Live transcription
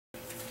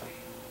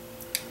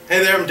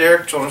Hey there, I'm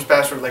Derek, Children's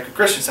Pastor at Lakewood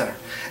Christian Center,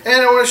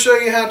 and I want to show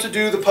you how to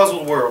do the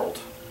Puzzled World.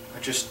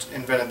 I just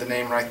invented the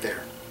name right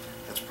there.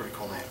 That's a pretty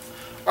cool name.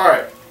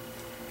 Alright,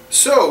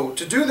 so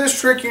to do this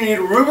trick you need a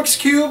Rubik's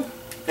Cube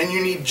and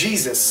you need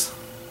Jesus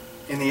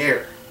in the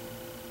air.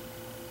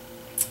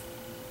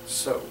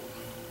 So,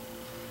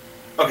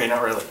 okay,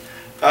 not really.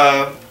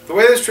 The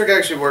way this trick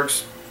actually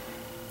works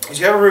is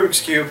you have a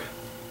Rubik's Cube,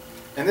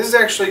 and this is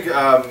actually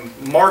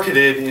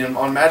marketed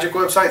on magic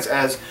websites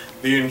as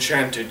the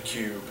Enchanted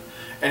Cube.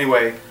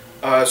 Anyway,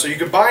 so you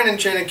could buy an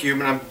Enchanted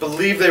Cube, and I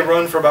believe they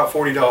run for about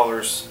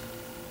 $40.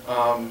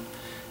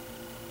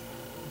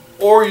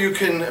 Or you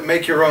can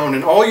make your own,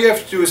 and all you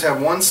have to do is have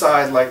one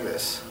side like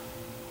this.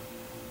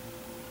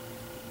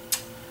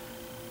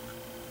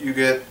 You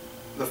get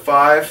the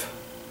 5,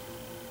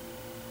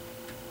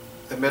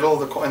 the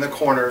middle and the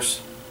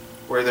corners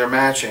where they're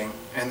matching,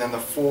 and then the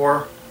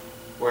 4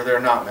 where they're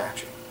not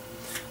matching.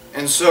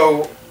 And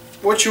so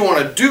what you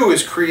want to do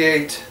is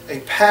create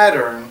a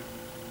pattern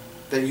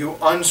that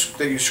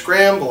you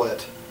scramble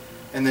it,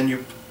 and then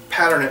you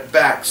pattern it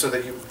back so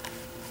that you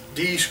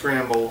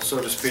de-scramble,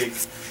 so to speak,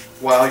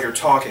 while you're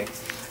talking.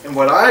 And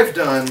what I've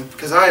done,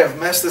 because I have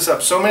messed this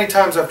up so many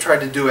times, I've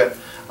tried to do it,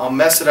 I'll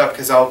mess it up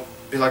because I'll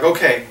be like,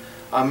 okay,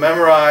 I'll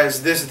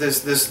memorize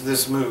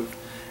this move,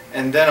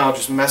 and then I'll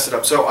just mess it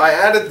up. So I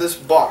added this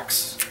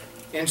box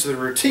into the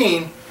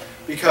routine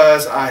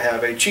because I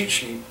have a cheat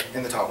sheet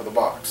in the top of the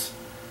box,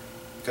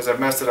 because I've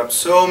messed it up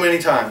so many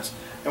times.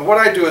 And what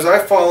I do is I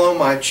follow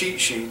my cheat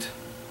sheet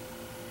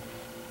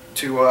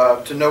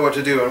to know what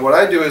to do. And what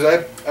I do is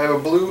I have a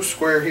blue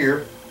square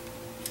here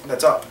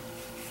that's up,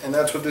 and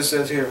that's what this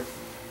says here.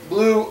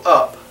 Blew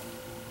up.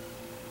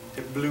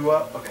 It blew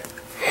up? Okay.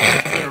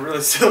 I'm in a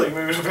really silly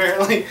mood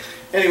apparently.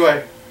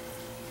 Anyway,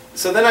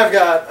 so then I've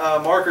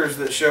got markers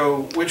that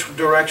show which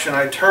direction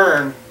I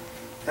turn,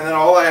 and then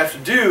all I have to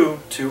do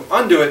to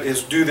undo it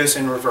is do this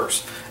in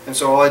reverse. And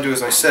so all I do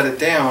is I set it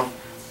down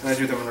and I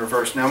do them in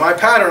reverse. Now my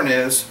pattern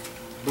is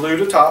blue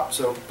to top,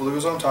 so blue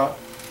is on top.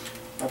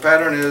 My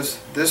pattern is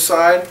this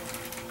side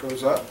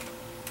goes up,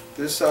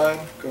 this side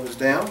goes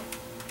down,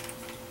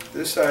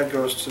 this side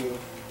goes to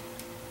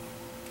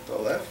the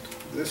left,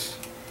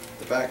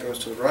 the back goes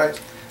to the right.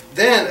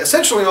 Then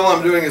essentially all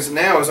I'm doing is I'm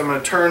going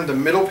to turn the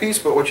middle piece,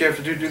 but what you have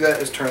to do that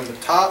is turn the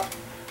top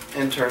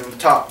and turn the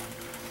top.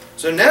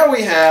 So now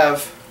we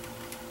have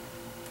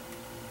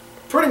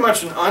pretty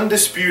much an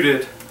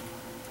undisputed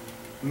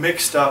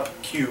mixed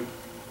up cube.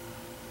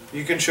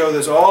 You can show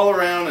this all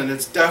around and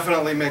it's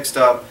definitely mixed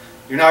up.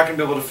 You're not going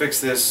to be able to fix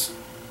this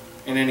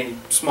in any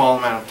small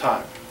amount of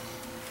time,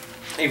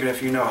 even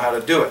if you know how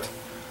to do it.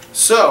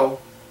 So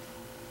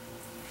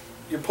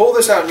you pull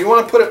this out and you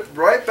want to put it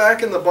right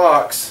back in the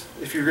box,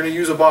 if you're going to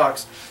use a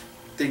box,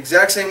 the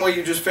exact same way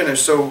you just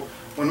finished. So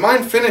when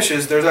mine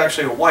finishes, there's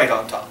actually a white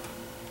on top,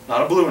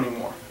 not a blue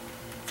anymore.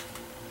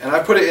 And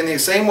I put it in the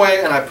same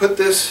way, and I put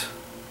this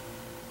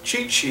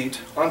cheat sheet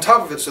on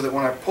top of it so that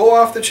when I pull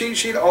off the cheat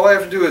sheet, all I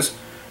have to do is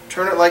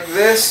turn it like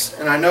this,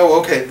 and I know,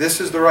 okay, this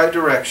is the right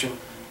direction.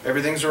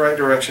 Everything's the right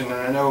direction, and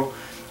I know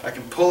I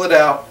can pull it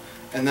out,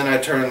 and then I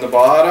turn the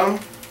bottom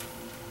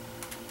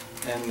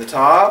and the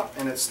top,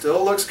 and it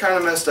still looks kind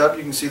of messed up.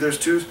 You can see there's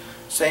two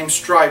same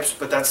stripes,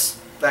 but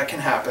that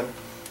can happen.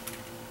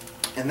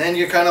 And then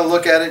you kind of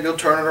look at it, you'll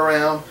turn it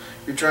around,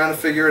 you're trying to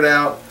figure it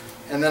out,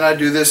 and then I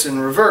do this in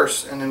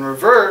reverse. And in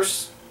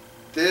reverse,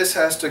 this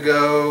has to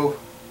go,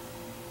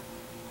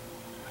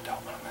 I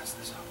don't want to mess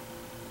this up.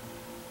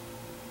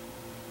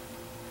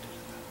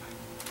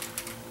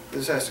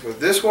 This has to go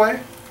this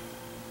way,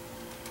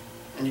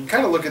 and you can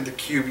kind of look at the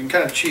cube, you can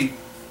kind of cheat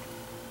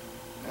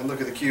and look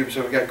at the cube.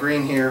 So we got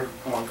green here,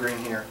 I want green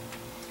here.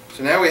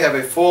 So now we have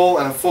a full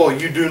and a full.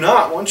 You do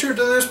not, once you're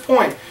to this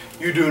point,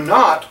 you do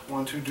not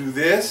want to do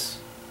this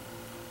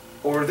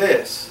or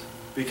this,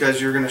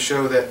 because you're going to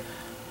show that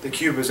the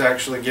cube is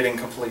actually getting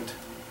complete.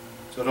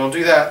 So don't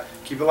do that.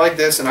 Keep it like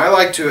this. And I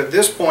like to, at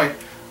this point,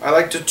 I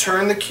like to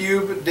turn the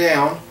cube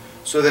down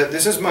so that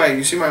this is my,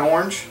 you see my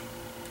orange?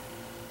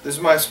 This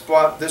is my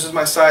spot, this is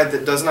my side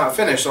that does not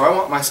finish. So I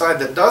want my side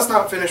that does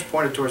not finish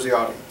pointed towards the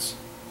audience.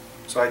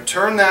 So I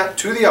turn that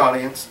to the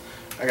audience.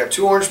 I got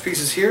 2 orange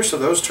pieces here, so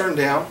those turn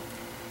down.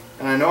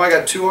 And I know I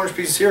got 2 orange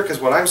pieces here because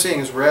what I'm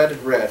seeing is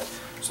red, red.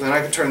 So then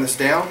I can turn this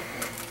down.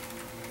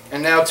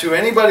 And now to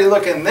anybody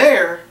looking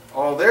there,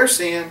 all they're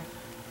seeing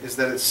is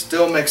that it's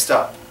still mixed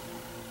up.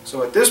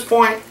 So at this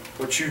point,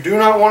 what you do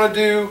not want to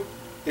do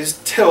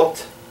is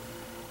tilt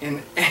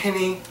in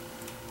any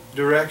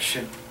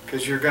direction,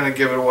 because you're going to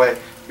give it away.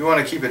 You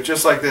want to keep it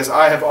just like this.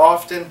 I have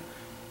often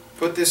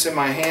put this in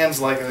my hands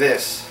like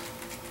this.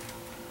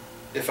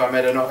 If I'm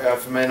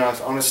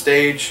on a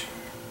stage,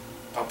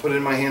 I'll put it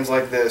in my hands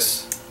like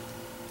this,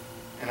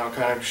 and I'll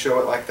kind of show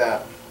it like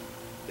that.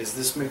 Is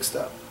this mixed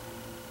up?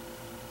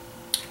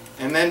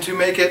 And then to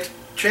make it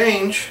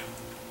change,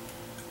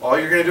 all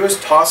you're going to do is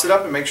toss it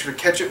up and make sure to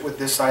catch it with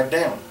this side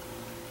down.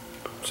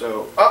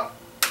 So up,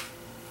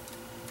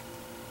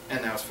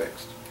 and now it's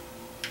fixed.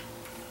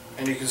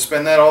 And you can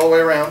spin that all the way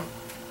around.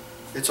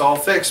 It's all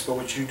fixed, but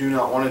what you do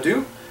not want to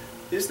do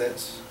is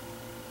this.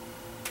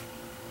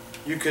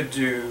 You could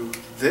do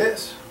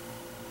this,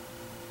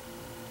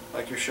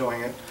 like you're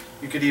showing it.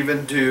 You could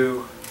even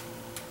do,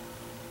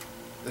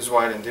 this is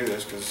why I didn't do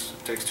this, because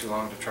it takes too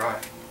long to try.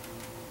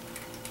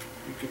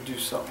 You could do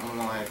something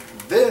like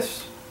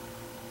this,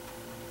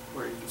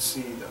 where you can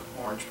see the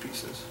orange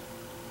pieces.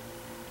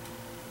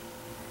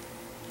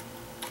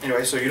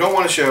 Anyway, so you don't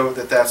want to show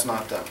that that's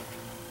not done.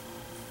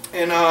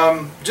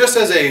 And just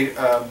as a,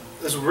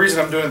 this reason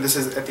I'm doing this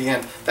is at the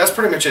end, that's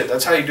pretty much it.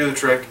 That's how you do the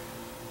trick.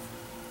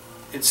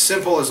 It's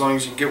simple as long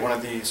as you can get one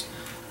of these.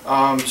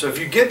 So if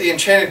you get the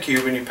Enchanted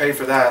Cube and you pay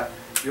for that,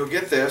 you'll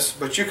get this.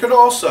 But you could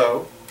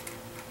also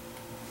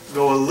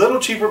go a little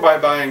cheaper by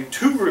buying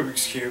 2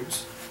 Rubik's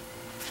Cubes,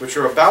 which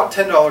are about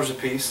 $10 a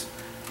piece.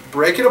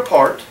 Break it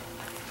apart,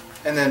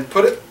 and then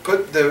put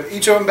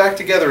each of them back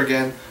together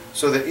again,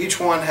 so that each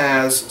one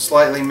has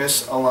slightly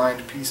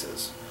misaligned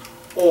pieces.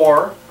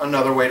 Or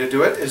another way to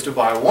do it is to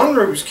buy 1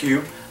 Rubik's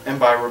Cube and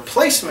buy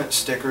replacement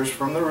stickers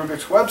from the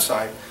Rubik's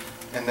website,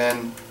 and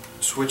then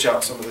switch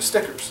out some of the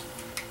stickers.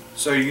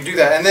 So you can do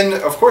that. And then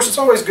of course it's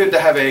always good to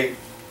have a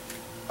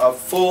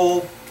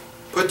full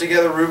put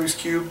together Rubik's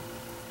Cube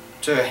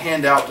to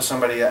hand out to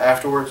somebody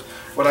afterwards.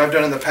 What I've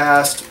done in the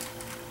past,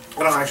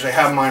 I don't actually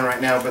have mine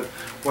right now, but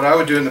what I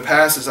would do in the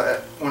past is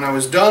when I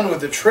was done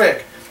with the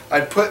trick,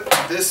 I'd put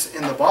this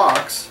in the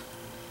box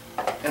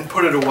and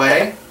put it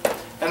away,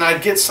 and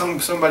I'd get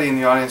somebody in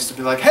the audience to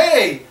be like,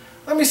 hey,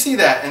 let me see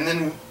that, and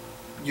then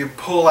you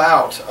pull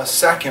out a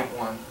second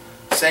one,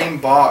 same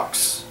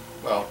box,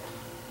 well,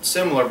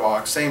 similar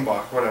box, same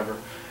box, whatever,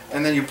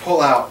 and then you pull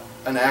out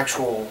an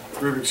actual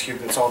Rubik's Cube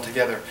that's all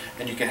together,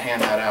 and you can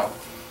hand that out.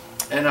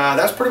 And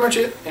that's pretty much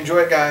it. Enjoy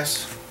it,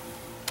 guys.